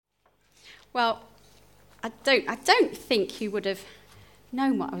Well, I don't think you would have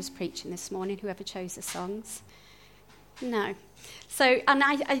known what I was preaching this morning, whoever chose the songs. No. So, and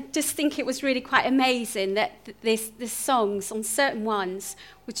I just think it was really quite amazing that this songs on certain ones,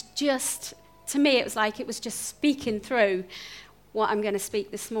 which just, to me, it was just speaking through what I'm going to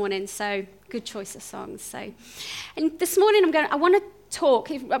speak this morning. So, good choice of songs. So, and this morning I want to talk.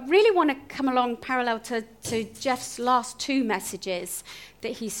 I really want to come along parallel to Jeff's last two messages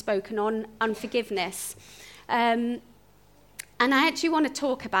that he's spoken on unforgiveness. And I actually want to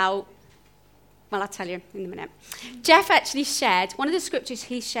talk about, well, I'll tell you in a minute. Jeff actually shared, one of the scriptures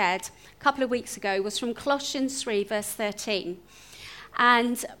he shared a couple of weeks ago was from Colossians 3, verse 13.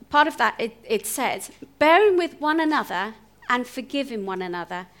 And part of that, it says, bearing with one another and forgiving one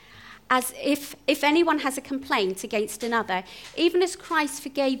another, as if anyone has a complaint against another, even as Christ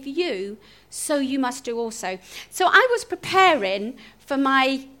forgave you, so you must do also. So I was preparing for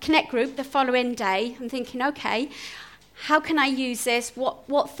my Connect group the following day. I'm thinking, okay, how can I use this?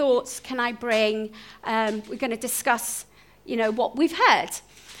 What thoughts can I bring? We're going to discuss, what we've heard.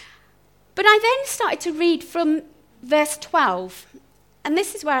 But I then started to read from verse 12. And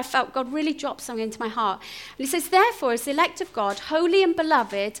this is where I felt God really dropped something into my heart. And it says, therefore, as the elect of God, holy and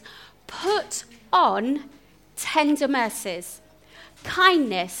beloved, put on tender mercies,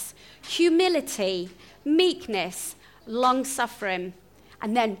 kindness, humility, meekness, long-suffering,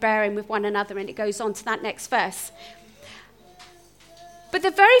 and then bearing with one another. And it goes on to that next verse. But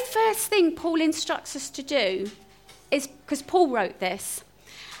the very first thing Paul instructs us to do is, because Paul wrote this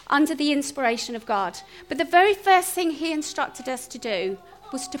under the inspiration of God, but the very first thing he instructed us to do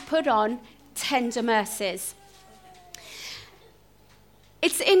was to put on tender mercies.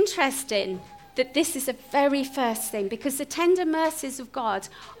 It's interesting that this is the very first thing, because the tender mercies of God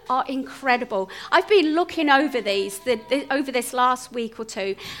are incredible. I've been looking over these over this last week or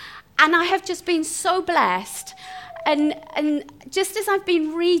two, and I have just been so blessed. And just as I've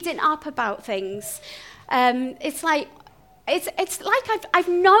been reading up about things, it's like I've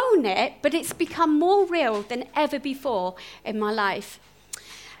known it, but it's become more real than ever before in my life.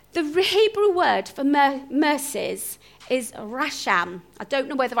 The Hebrew word for mercies is rasham. I don't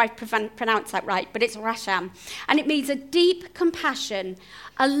know whether I pronounced that right, but it's rasham. And it means a deep compassion,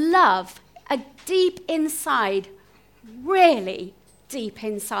 a love, a deep inside, really deep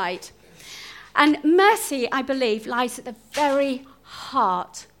inside. And mercy, I believe, lies at the very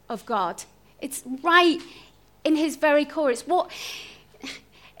heart of God. It's right in his very core. It's who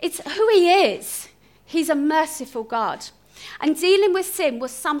he is. He's a merciful God. And dealing with sin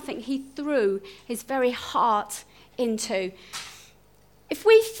was something he threw his very heart into. If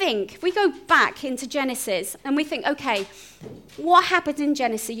we go back into Genesis and we think, okay, what happened in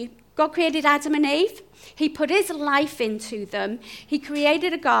Genesis? God created Adam and Eve. He put his life into them. He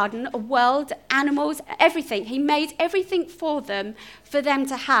created a garden, a world, animals, everything. He made everything for them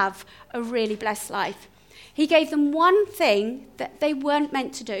to have a really blessed life. He gave them one thing that they weren't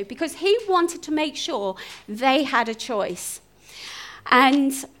meant to do because he wanted to make sure they had a choice.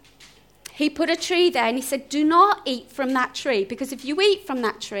 And he put a tree there and he said, do not eat from that tree, because if you eat from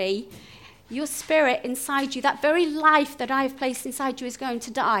that tree, your spirit inside you, that very life that I have placed inside you, is going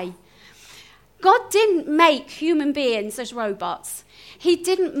to die. God didn't make human beings as robots. He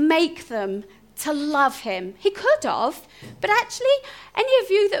didn't make them to love him. He could have, but actually, any of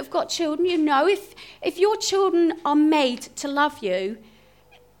you that have got children, if your children are made to love you,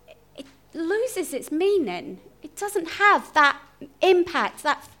 it loses its meaning. It doesn't have that impact,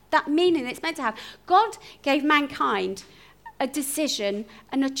 that meaning it's meant to have. God gave mankind a decision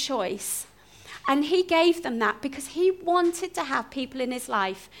and a choice, and he gave them that because he wanted to have people in his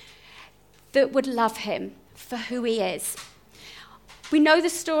life that would love him for who he is. We know the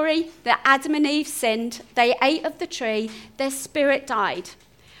story that Adam and Eve sinned. They ate of the tree. Their spirit died,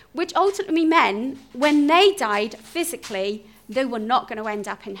 which ultimately meant when they died physically, they were not going to end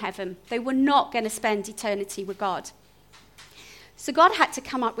up in heaven. They were not going to spend eternity with God. So God had to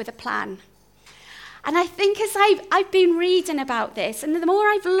come up with a plan. And I think as I've been reading about this, and the more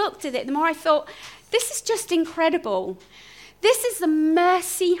I've looked at it, the more I thought, this is just incredible. This is the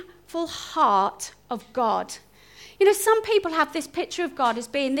merciful heart of God. Some people have this picture of God as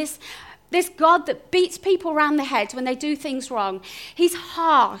being this God that beats people around the head when they do things wrong. He's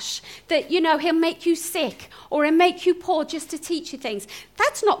harsh, that, he'll make you sick or he'll make you poor just to teach you things.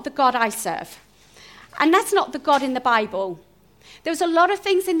 That's not the God I serve. And that's not the God in the Bible. There's a lot of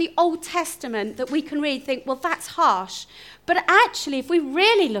things in the Old Testament that we can read, think, well, that's harsh. But actually, if we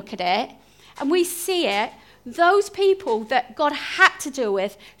really look at it and we see it, those people that God had to deal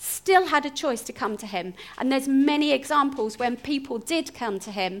with still had a choice to come to him. And there's many examples when people did come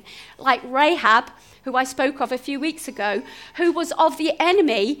to him, like Rahab, who I spoke of a few weeks ago, who was of the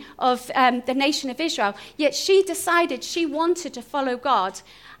enemy of the nation of Israel, yet she decided she wanted to follow God,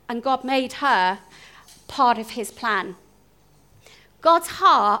 and God made her part of his plan. God's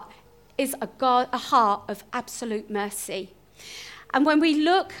heart is a heart of absolute mercy. And when we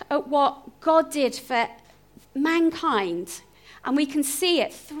look at what God did for mankind, and we can see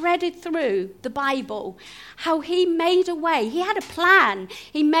it threaded through the Bible, how he made a way. He had a plan.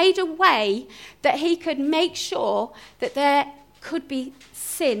 He made a way that he could make sure that there could be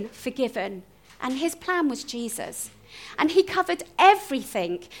sin forgiven. And his plan was Jesus. And he covered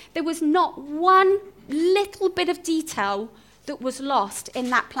everything. There was not one little bit of detail that was lost in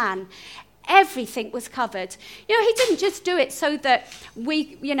that plan. Everything was covered. He didn't just do it so that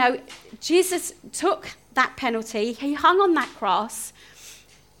Jesus took that penalty. He hung on that cross.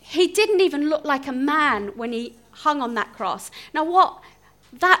 He didn't even look like a man when he hung on that cross. Now, what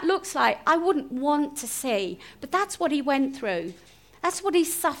that looks like, I wouldn't want to see, but that's what he went through. That's what he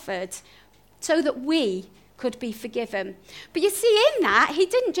suffered so that we could be forgiven. But you see, in that, he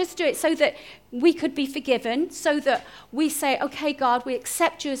didn't just do it so that we could be forgiven, so that we say, okay, God, we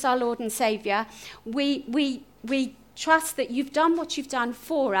accept you as our Lord and Saviour. We trust that you've done what you've done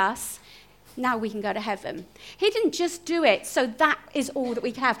for us. Now we can go to heaven. He didn't just do it so that is all that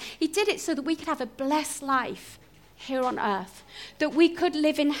we can have. He did it so that we could have a blessed life here on earth, that we could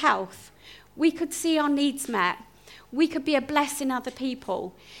live in health, we could see our needs met, we could be a blessing to other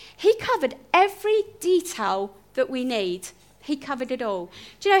people. He covered every detail that we need. He covered it all.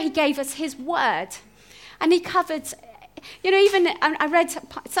 Do you know, he gave us his word. And he covered, even I read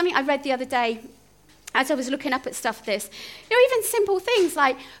something I read the other day as I was looking up at stuff like this. Even simple things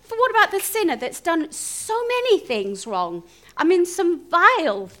like, but what about the sinner that's done so many things wrong? Some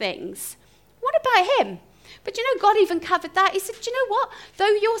vile things. What about him? But God even covered that. He said, do you know what?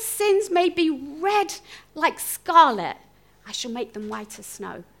 Though your sins may be red like scarlet, I shall make them white as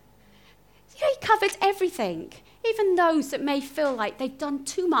snow. He covered everything, even those that may feel like they've done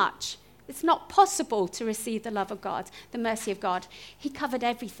too much. It's not possible to receive the love of God, the mercy of God. He covered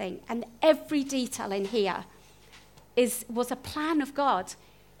everything, and every detail in here was a plan of God.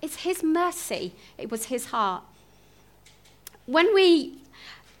 It's his mercy. It was his heart. When we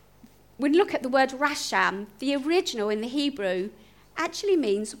look at the word Rasham, the original in the Hebrew actually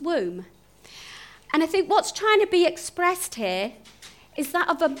means womb. And I think what's trying to be expressed here is that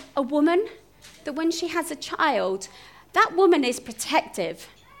of a woman, that when she has a child, that woman is protective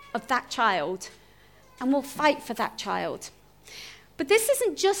of that child and will fight for that child. But this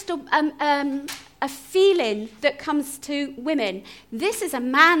isn't just a feeling that comes to women. This is a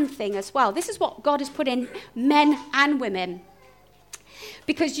man thing as well. This is what God has put in men and women.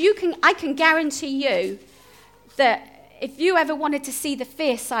 Because I can guarantee you that if you ever wanted to see the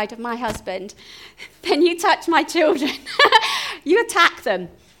fierce side of my husband, then you touch my children. You attack them.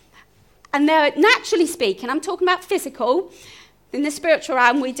 And they're, naturally speaking, I'm talking about physical. In the spiritual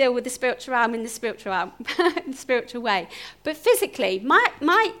realm, we deal with the spiritual realm in the spiritual realm, in the spiritual way. But physically,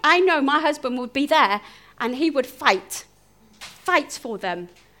 I know my husband would be there and he would fight for them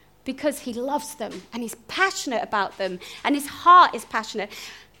because he loves them and he's passionate about them and his heart is passionate.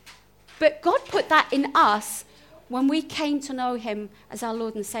 But God put that in us when we came to know him as our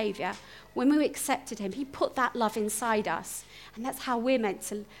Lord and Saviour. When we accepted him, he put that love inside us. And that's how we're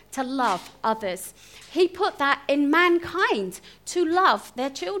meant to love others. He put that in mankind, to love their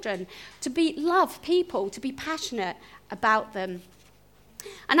children, to love people, to be passionate about them.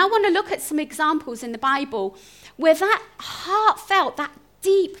 And I want to look at some examples in the Bible where that heartfelt, that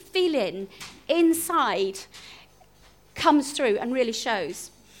deep feeling inside comes through and really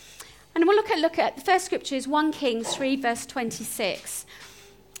shows. And we'll look at the first scripture is 1 Kings 3, verse 26.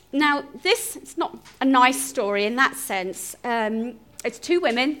 Now, this is not a nice story in that sense. It's two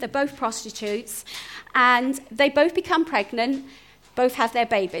women, they're both prostitutes, and they both become pregnant, both have their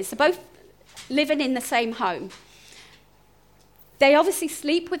babies. They're both living in the same home. They obviously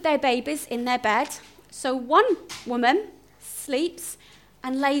sleep with their babies in their bed. So one woman sleeps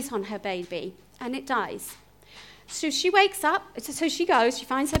and lays on her baby, and it dies. So she wakes up, so she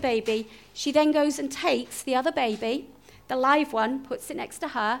finds her baby. She then goes and takes the other baby, the live one, puts it next to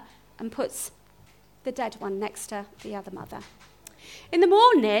her, and puts the dead one next to the other mother. In the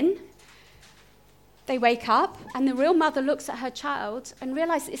morning, they wake up, and the real mother looks at her child and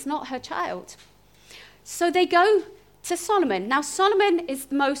realizes it's not her child. So they go to Solomon. Now, Solomon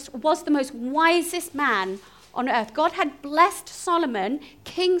was the most wisest man on earth. God had blessed Solomon,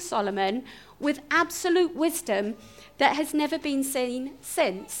 King Solomon, with absolute wisdom that has never been seen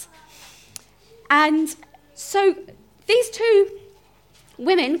since. And so these two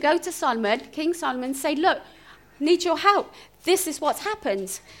women go to Solomon, King Solomon, say, look, need your help. This is what's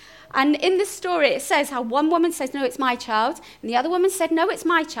happened. And in the story, it says how one woman says, no, it's my child. And the other woman said, no, it's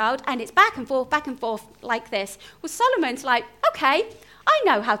my child. And it's back and forth like this. Well, Solomon's like, okay, I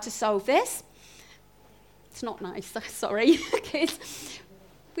know how to solve this. It's not nice, sorry, kids.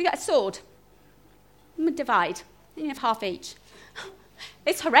 We got a sword. We divide. You have half each.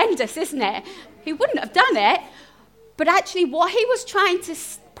 It's horrendous, isn't it? He wouldn't have done it. But actually, what he was trying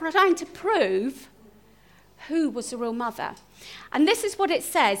to prove, who was the real mother. And this is what it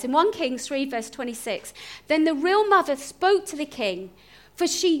says in 1 Kings 3, verse 26. Then the real mother spoke to the king, for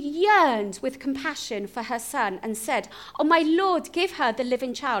she yearned with compassion for her son and said, oh, my Lord, give her the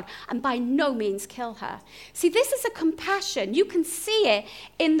living child and by no means kill her. See, this is a compassion. You can see it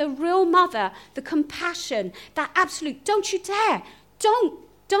in the real mother, the compassion, that absolute, don't you dare,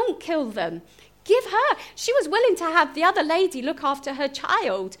 don't kill them. Give her. She was willing to have the other lady look after her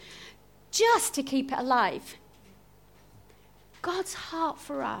child just to keep it alive. God's heart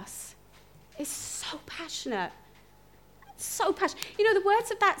for us is so passionate. So passionate. You know, the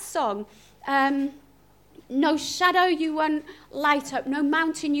words of that song, no shadow you won't light up, no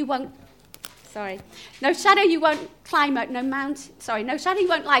mountain you won't, no shadow you won't climb up, no shadow you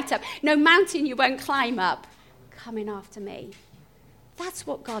won't light up, no mountain you won't climb up, coming after me. That's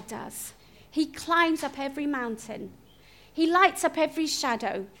what God does. He climbs up every mountain. He lights up every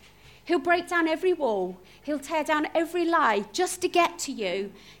shadow. He'll break down every wall. He'll tear down every lie just to get to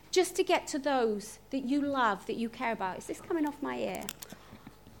you, just to get to those that you love, that you care about. Is this coming off my ear?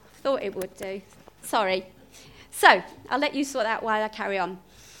 Thought it would do. Sorry. So, I'll let you sort that while I carry on.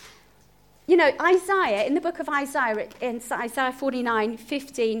 You know, Isaiah, in the book of Isaiah, in Isaiah 49,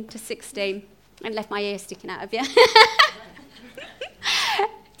 15 to 16, and left my ear sticking out of you.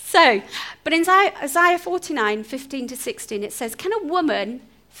 But in Isaiah 49, 15 to 16, it says, can a woman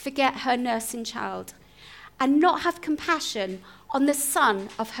forget her nursing child and not have compassion on the son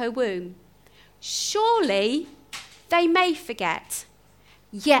of her womb? Surely they may forget,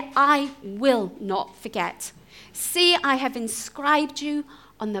 yet I will not forget. See, I have inscribed you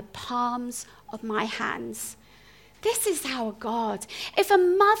on the palms of my hands. This is our God. If a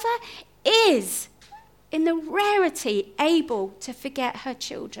mother is, in the rarity, able to forget her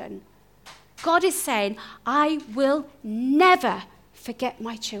children, God is saying, I will never forget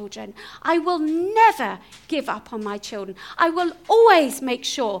my children. I will never give up on my children. I will always make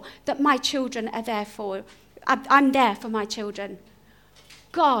sure that my children are there for, I'm there for my children.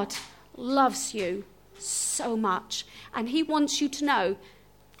 God loves you so much, and he wants you to know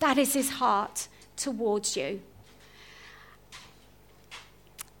that is his heart towards you.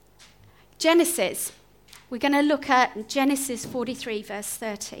 Genesis. We're going to look at Genesis 43, verse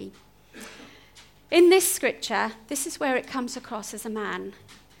 30. In this scripture, this is where it comes across as a man.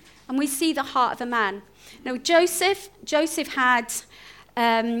 And we see the heart of a man. Now, Joseph's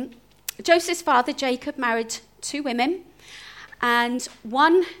father, Jacob, married two women. And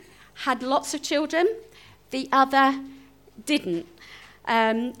one had lots of children, the other didn't.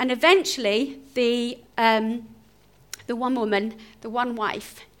 And eventually, the one woman, the one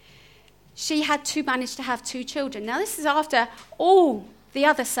wife, she had managed to have two children. Now, this is after all the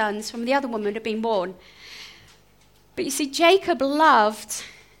other sons from the other woman had been born. But you see, Jacob loved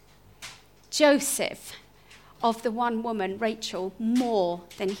Joseph of the one woman, Rachel, more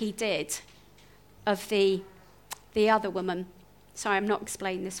than he did of the other woman. Sorry, I'm not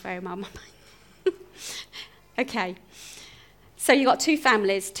explaining this very well. Okay. So you got two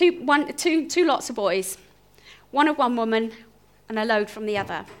families, two lots of boys. One of one woman and a load from the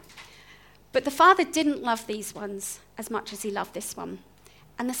other. But the father didn't love these ones as much as he loved this one.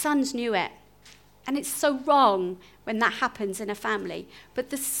 And the sons knew it. And it's so wrong when that happens in a family. But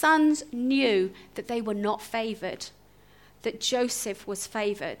the sons knew that they were not favoured, that Joseph was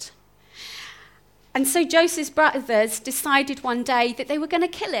favoured. And so Joseph's brothers decided one day that they were going to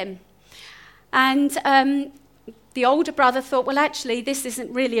kill him. And the older brother thought, well, actually, this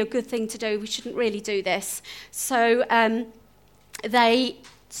isn't really a good thing to do. We shouldn't really do this. So they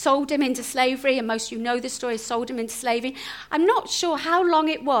sold him into slavery, and most of you know the story, sold him into slavery. I'm not sure how long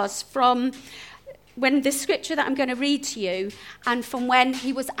it was from when the scripture that I'm going to read to you and from when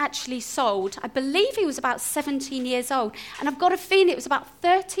he was actually sold. I believe he was about 17 years old, and I've got a feeling it was about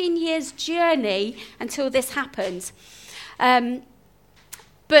 13 years' journey until this happened. But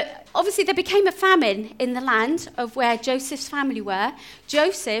But obviously there became a famine in the land of where Joseph's family were.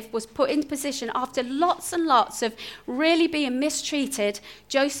 Joseph was put into position after lots and lots of really being mistreated.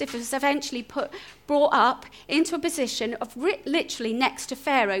 Joseph was eventually brought up into a position of literally next to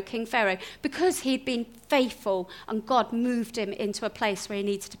Pharaoh, King Pharaoh, because he'd been faithful and God moved him into a place where he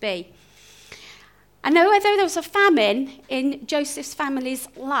needed to be. And although there was a famine in Joseph's family's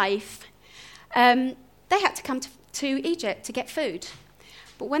life, they had to come to Egypt to get food.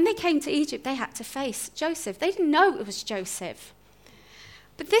 But when they came to Egypt, they had to face Joseph. They didn't know it was Joseph.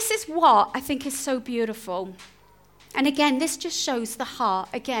 But this is what I think is so beautiful. And again, this just shows the heart,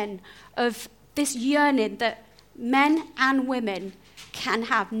 again, of this yearning that men and women can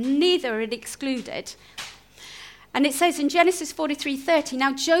have, neither are excluded. And it says in Genesis 43:30,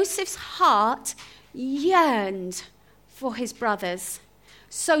 now Joseph's heart yearned for his brothers.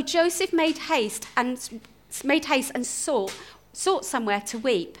 So Joseph made haste and sought somewhere to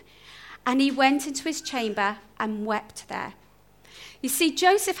weep. And he went into his chamber and wept there. You see,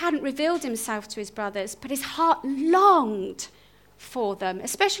 Joseph hadn't revealed himself to his brothers, but his heart longed for them,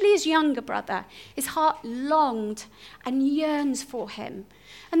 especially his younger brother. His heart longed and yearns for him.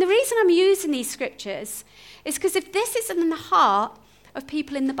 And the reason I'm using these scriptures is because if this isn't in the heart of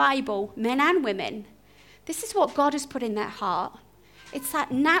people in the Bible, men and women, this is what God has put in their heart. It's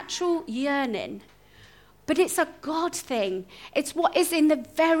that natural yearning. But it's a God thing. It's what is in the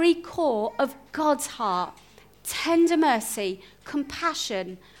very core of God's heart. Tender mercy,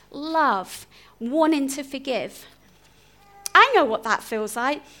 compassion, love, wanting to forgive. I know what that feels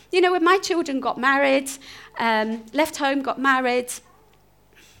like. You know, when my children got married, left home, got married,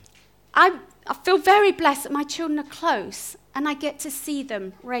 I feel very blessed that my children are close and I get to see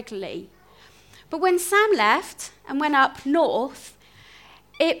them regularly. But when Sam left and went up north,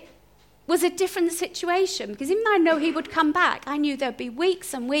 it was a different situation, because even though I know he would come back, I knew there'd be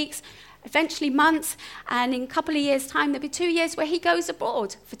weeks and weeks, eventually months, and in a couple of years' time, there'd be 2 years where he goes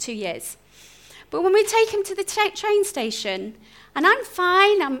abroad for 2 years. But when we take him to the train station, and I'm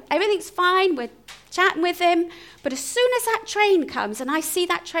fine, everything's fine, we're chatting with him, but as soon as that train comes and I see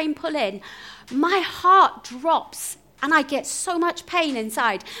that train pull in, my heart drops and I get so much pain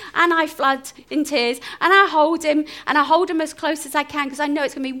inside, and I flood in tears, and I hold him as close as I can, because I know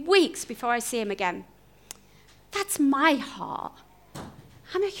it's going to be weeks before I see him again. That's my heart.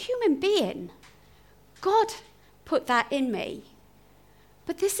 I'm a human being. God put that in me.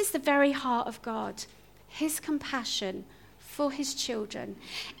 But this is the very heart of God, his compassion for his children.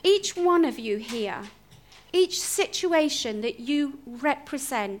 Each one of you here, each situation that you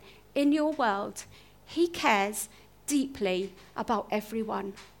represent in your world, he cares deeply about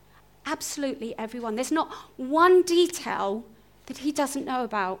everyone. Absolutely everyone. There's not one detail that he doesn't know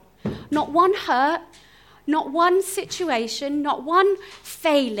about. Not one hurt, not one situation, not one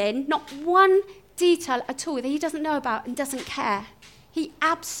failing, not one detail at all that he doesn't know about and doesn't care. He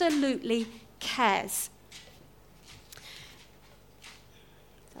absolutely cares.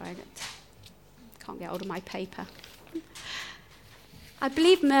 Sorry, I can't get hold of my paper. I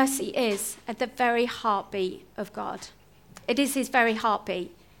believe mercy is at the very heartbeat of God. It is his very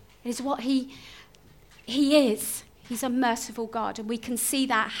heartbeat. It is what he is. He's a merciful God, and we can see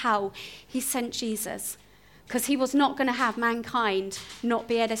that how he sent Jesus, because he was not going to have mankind not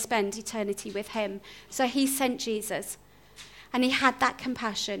be able to spend eternity with him. So he sent Jesus, and he had that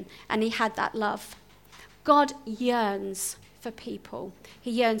compassion, and he had that love. God yearns for people.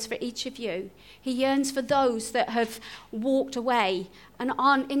 He yearns for each of you. He yearns for those that have walked away and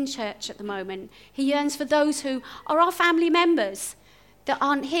aren't in church at the moment. He yearns for those who are our family members that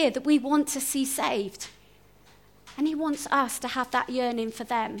aren't here, that we want to see saved. And he wants us to have that yearning for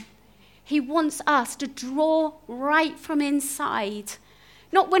them. He wants us to draw right from inside.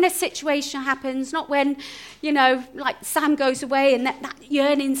 Not when a situation happens, not when, like Sam goes away and that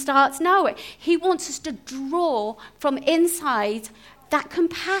yearning starts. No, he wants us to draw from inside that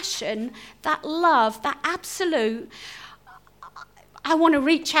compassion, that love, that absolute. I want to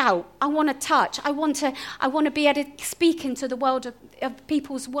reach out. I want to touch. I want to be able to speak into the world of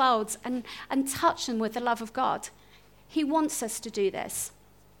people's worlds and touch them with the love of God. He wants us to do this.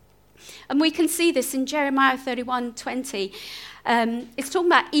 And we can see this in Jeremiah 31:20. It's talking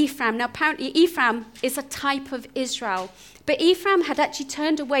about Ephraim. Now, apparently, Ephraim is a type of Israel. But Ephraim had actually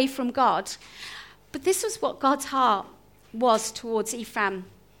turned away from God. But this was what God's heart was towards Ephraim.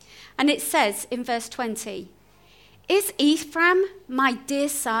 And it says in verse 20, "Is Ephraim my dear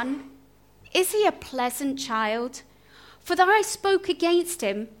son? Is he a pleasant child? For though I spoke against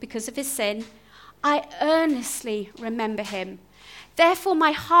him because of his sin, I earnestly remember him. Therefore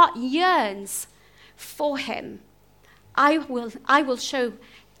my heart yearns for him. I will show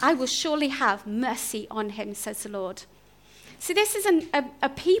I will surely have mercy on him, says the Lord. See, this is a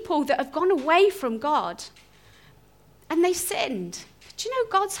people that have gone away from God, and they've sinned. But do you know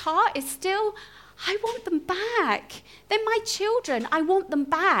God's heart is still, I want them back. They're my children. I want them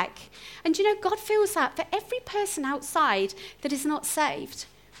back. And do you know God feels that for every person outside that is not saved.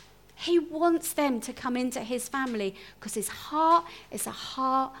 He wants them to come into his family because his heart is a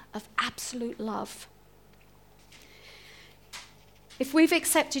heart of absolute love. If we've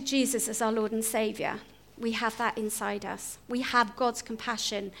accepted Jesus as our Lord and Saviour, we have that inside us. We have God's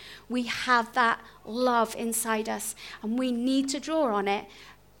compassion. We have that love inside us. And we need to draw on it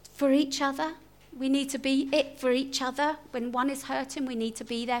for each other. We need to be it for each other. When one is hurting, we need to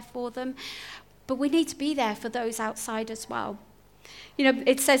be there for them. But we need to be there for those outside as well. You know,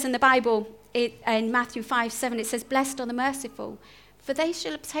 it says in the Bible, in Matthew 5:7, it says, blessed are the merciful, for they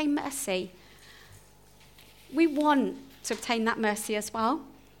shall obtain mercy. We want to obtain that mercy as well.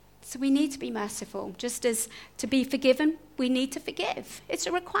 So we need to be merciful. Just as to be forgiven, we need to forgive. It's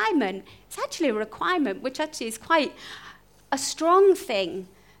a requirement. It's actually a requirement, which actually is quite a strong thing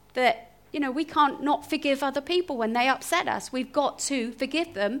that, you know, we can't not forgive other people when they upset us. We've got to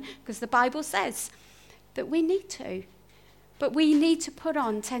forgive them because the Bible says that we need to. But we need to put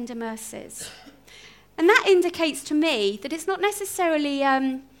on tender mercies. And that indicates to me that it's not necessarily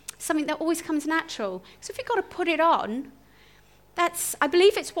something that always comes natural. So if you've got to put it on, I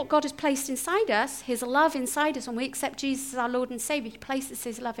believe it's what God has placed inside us, his love inside us. When we accept Jesus as our Lord and Saviour, he places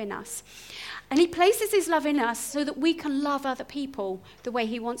his love in us. And he places his love in us so that we can love other people the way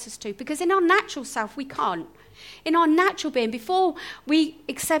he wants us to. Because in our natural self, we can't. In our natural being, before we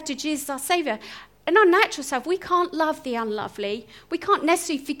accepted Jesus as our Saviour, in our natural self, we can't love the unlovely. We can't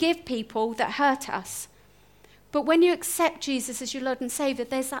necessarily forgive people that hurt us. But when you accept Jesus as your Lord and Saviour,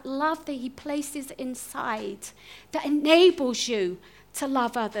 there's that love that he places inside that enables you to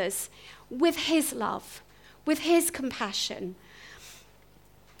love others with his love, with his compassion.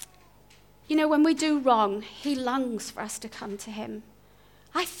 You know, when we do wrong, he longs for us to come to him.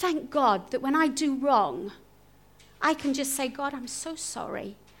 I thank God that when I do wrong, I can just say, God, I'm so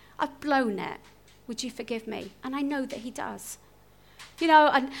sorry. I've blown it. Would you forgive me? And I know that he does. You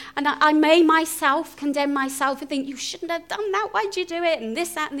know, and I may myself condemn myself and think, you shouldn't have done that. Why'd you do it? And this,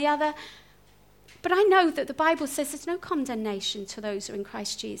 that, and the other. But I know that the Bible says there's no condemnation to those who are in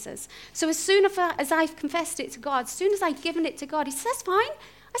Christ Jesus. So as soon as I've confessed it to God, as soon as I've given it to God, he says, that's fine.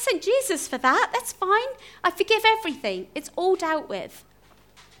 I sent Jesus for that. That's fine. I forgive everything. It's all dealt with.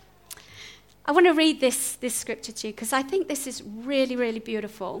 I want to read this scripture to you because I think this is really, really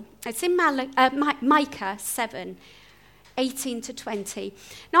beautiful. It's in Micah 7. 18 to 20.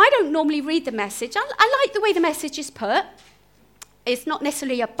 Now, I don't normally read the Message. I like the way the Message is put. It's not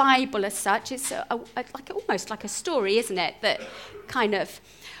necessarily a Bible as such. It's almost like a story, isn't it? That kind of.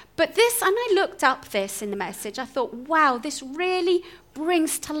 But this, and I looked up this in the Message, I thought, wow, this really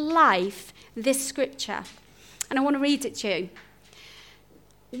brings to life this scripture. And I want to read it to you.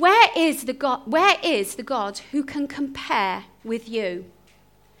 Where is the God who can compare with you?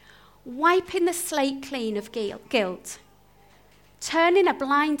 Wiping the slate clean of guilt, turning a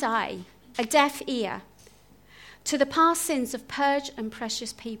blind eye, a deaf ear, to the past sins of purged and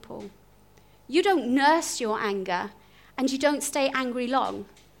precious people. You don't nurse your anger, and you don't stay angry long.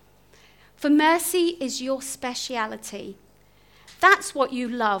 For mercy is your speciality. That's what you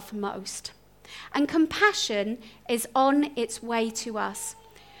love most. And compassion is on its way to us.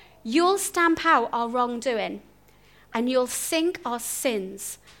 You'll stamp out our wrongdoing, and you'll sink our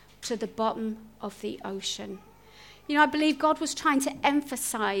sins to the bottom of the ocean. You know, I believe God was trying to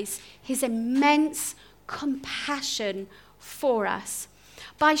emphasize his immense compassion for us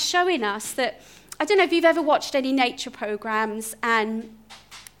by showing us that, I don't know if you've ever watched any nature programs, and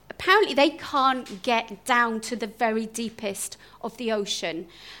apparently they can't get down to the very deepest of the ocean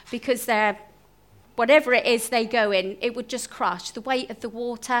because whatever it is they go in, it would just crush. The weight of the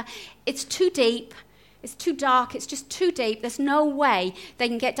water, it's too deep. It's too dark, it's just too deep. There's no way they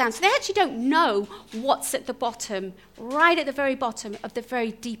can get down. So they actually don't know what's at the bottom, right at the very bottom of the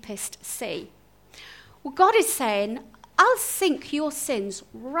very deepest sea. Well, God is saying, I'll sink your sins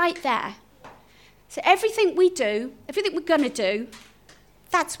right there. So everything we do, everything we're going to do,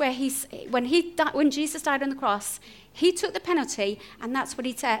 that's where when Jesus died on the cross, he took the penalty, and that's what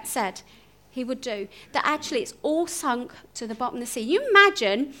he said he would do. That actually it's all sunk to the bottom of the sea. You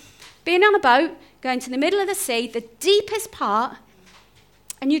imagine being on a boat, going to the middle of the sea, the deepest part,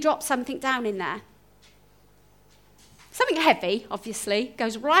 and you drop something down in there. Something heavy, obviously,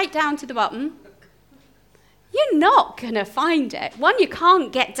 goes right down to the bottom. you're not going to find it. One, you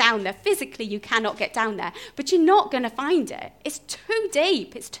can't get down there. Physically, you cannot get down there. But you're not going to find it. It's too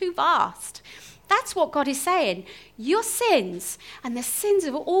deep. It's too vast. That's what God is saying. Your sins and the sins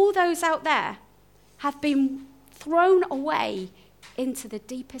of all those out there have been thrown away into the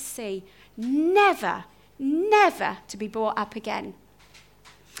deepest sea, never to be brought up again.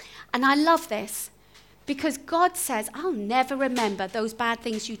 And I love this because God says, I'll never remember those bad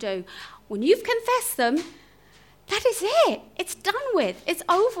things you do. When you've confessed them, that is it. It's done with. It's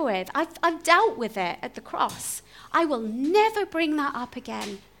over with. I've dealt with it at the cross. I will never bring that up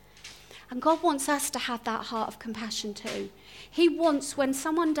again. And God wants us to have that heart of compassion too. He wants, when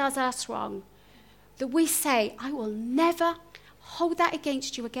someone does us wrong, that we say, I will never hold that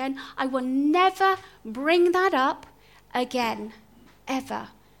against you again. I will never bring that up again, ever.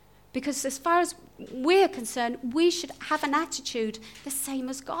 Because as far as we're concerned, we should have an attitude the same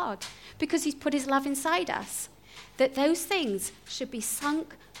as God, because he's put his love inside us. That those things should be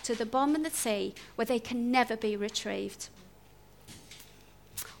sunk to the bottom of the sea where they can never be retrieved.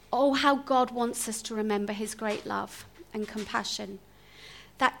 Oh, how God wants us to remember his great love and compassion.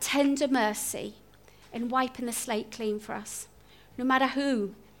 That tender mercy in wiping the slate clean for us. No matter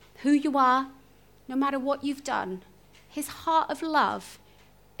who you are, no matter what you've done, his heart of love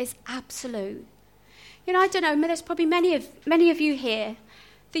is absolute. You know, I don't know, there's probably many of you here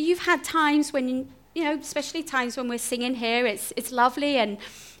that you've had times when, you know, especially times when we're singing here, it's lovely and,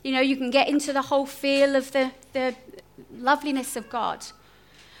 you know, you can get into the whole feel of the loveliness of God.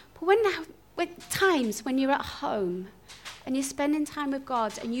 But when times when you're at home and you're spending time with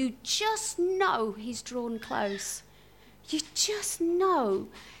God and you just know he's drawn close, you just know,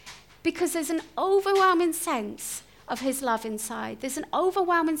 because there's an overwhelming sense of his love inside. There's an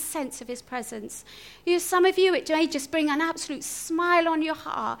overwhelming sense of his presence. You know, some of you, it may just bring an absolute smile on your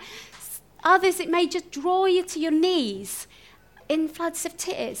heart. Others, it may just draw you to your knees in floods of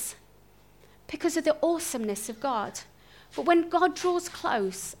tears because of the awesomeness of God. But when God draws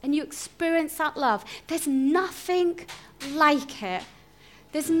close and you experience that love, there's nothing like it.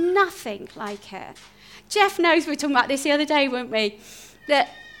 There's nothing like it. Jeff knows, we were talking about this the other day, weren't we? That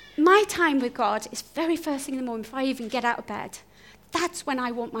my time with God is very first thing in the morning before I even get out of bed. That's when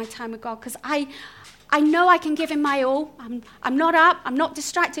I want my time with God, because I know I can give him my all. I'm not up. I'm not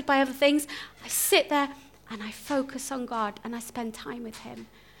distracted by other things. I sit there and I focus on God and I spend time with him.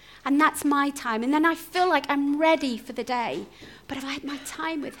 And that's my time. And then I feel like I'm ready for the day. But I've had my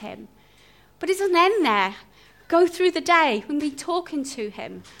time with him. But it doesn't end there. Go through the day and be talking to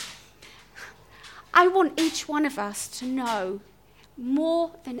him. I want each one of us to know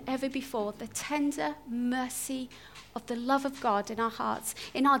more than ever before the tender mercy of the love of God in our hearts,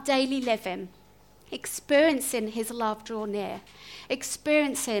 in our daily living, experiencing his love draw near,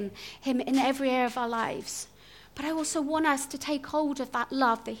 experiencing him in every area of our lives. But I also want us to take hold of that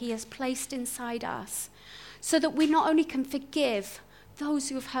love that he has placed inside us so that we not only can forgive those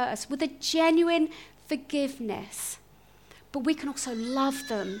who have hurt us with a genuine forgiveness, but we can also love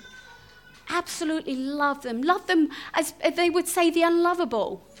them. Absolutely love them. Love them as they would say, the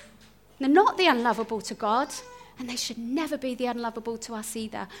unlovable. They're not the unlovable to God, and they should never be the unlovable to us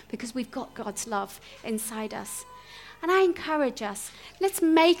either, because we've got God's love inside us. And I encourage us, let's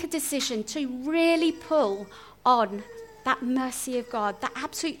make a decision to really pull on that mercy of God, that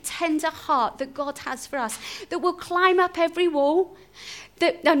absolute tender heart that God has for us, that will climb up every wall,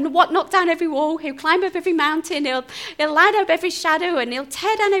 knock down every wall, he'll climb up every mountain, he'll light up every shadow, and he'll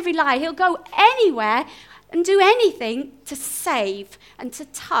tear down every lie. He'll go anywhere and do anything to save and to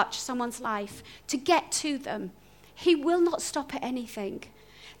touch someone's life, to get to them. He will not stop at anything.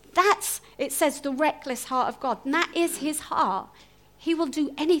 That's, it says, the reckless heart of God, and that is his heart. He will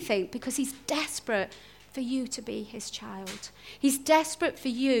do anything because he's desperate for you to be his child. He's desperate for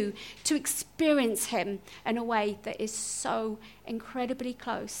you to experience him in a way that is so incredibly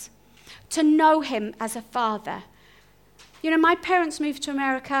close. To know him as a father. You know, my parents moved to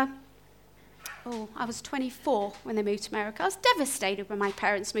America. I was 24 when they moved to America. I was devastated when my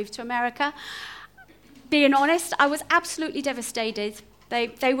parents moved to America. Being honest, I was absolutely devastated.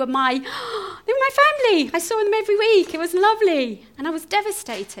 They were my family. I saw them every week. It was lovely. And I was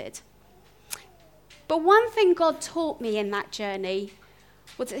devastated. But one thing God taught me in that journey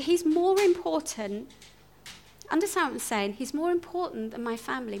was that he's more important, understand what I'm saying, he's more important than my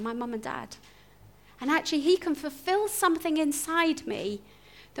family, my mum and dad. And actually he can fulfill something inside me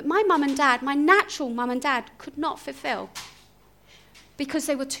that my mum and dad, my natural mum and dad, could not fulfill because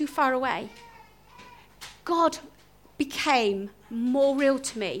they were too far away. God became more real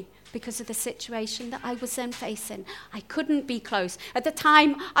to me because of the situation that I was then facing. I couldn't be close. At the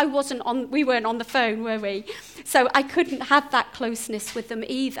time, we weren't on the phone, were we? So I couldn't have that closeness with them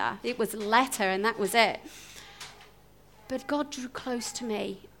either. It was a letter and that was it. But God drew close to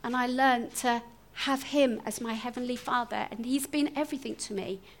me, and I learned to have him as my Heavenly Father, and he's been everything to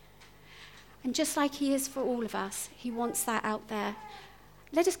me. And just like he is for all of us, he wants that out there.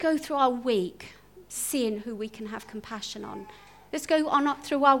 Let us go through our week seeing who we can have compassion on. Let's go on up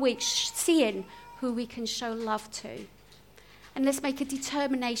through our week seeing who we can show love to. And let's make a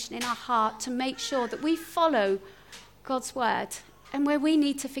determination in our heart to make sure that we follow God's word. And where we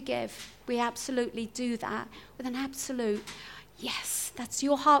need to forgive, we absolutely do that with an absolute, yes, that's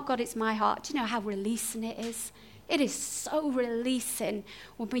your heart, God, it's my heart. Do you know how releasing it is? It is so releasing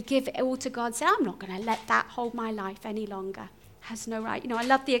when we give it all to God and say, I'm not going to let that hold my life any longer. Has no right. I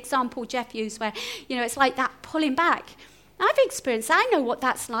love the example Jeff used where, it's like that pulling back. I've experienced that. I know what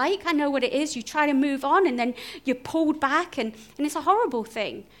that's like. I know what it is. You try to move on and then you're pulled back and it's a horrible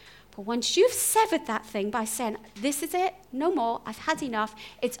thing. But once you've severed that thing by saying, this is it, no more, I've had enough,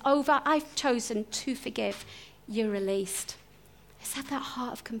 it's over, I've chosen to forgive, you're released. Let's have that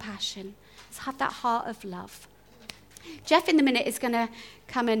heart of compassion. Let's have that heart of love. Jeff in a minute is going to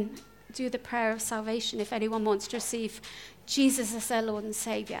come and do the prayer of salvation if anyone wants to receive Jesus as their Lord and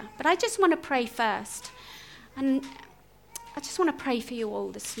Saviour. But I just want to pray first. And I just want to pray for you all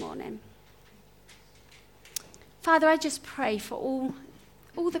this morning. Father, I just pray for all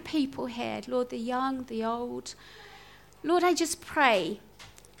the people here, Lord, the young, the old. Lord, I just pray,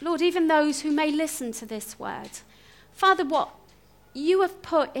 Lord, even those who may listen to this word. Father, what you have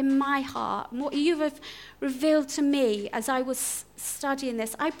put in my heart, and what you have revealed to me as I was studying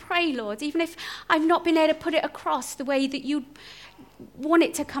this, I pray, Lord, even if I've not been able to put it across the way that you want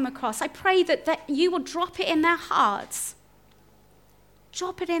it to come across, I pray that you will drop it in their hearts.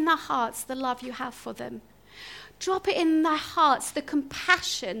 Drop it in their hearts, the love you have for them. Drop it in their hearts, the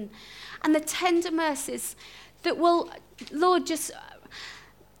compassion and the tender mercies that will, Lord,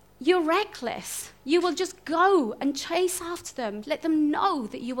 you're reckless. You will just go and chase after them. Let them know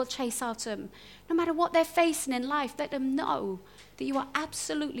that you will chase after them. No matter what they're facing in life, let them know that you are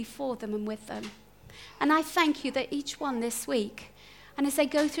absolutely for them and with them. And I thank you that each one this week, and as they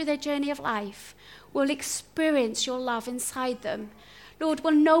go through their journey of life, will experience your love inside them. Lord,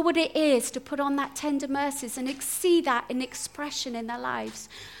 will know what it is to put on that tender mercies and see that in expression in their lives.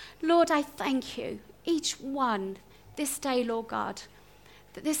 Lord, I thank you, each one, this day, Lord God,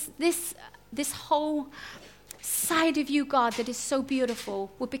 that this whole side of you, God, that is so beautiful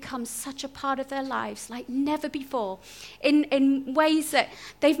will become such a part of their lives like never before, in ways that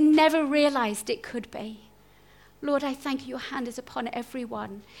they've never realized it could be. Lord, I thank you, your hand is upon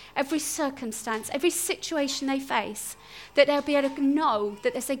everyone, every circumstance, every situation they face, that they'll be able to know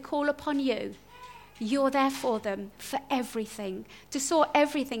that as they call upon you, you're there for them, for everything, to sort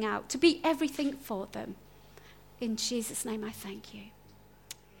everything out, to be everything for them. In Jesus' name I thank you.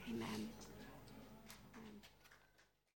 Amen.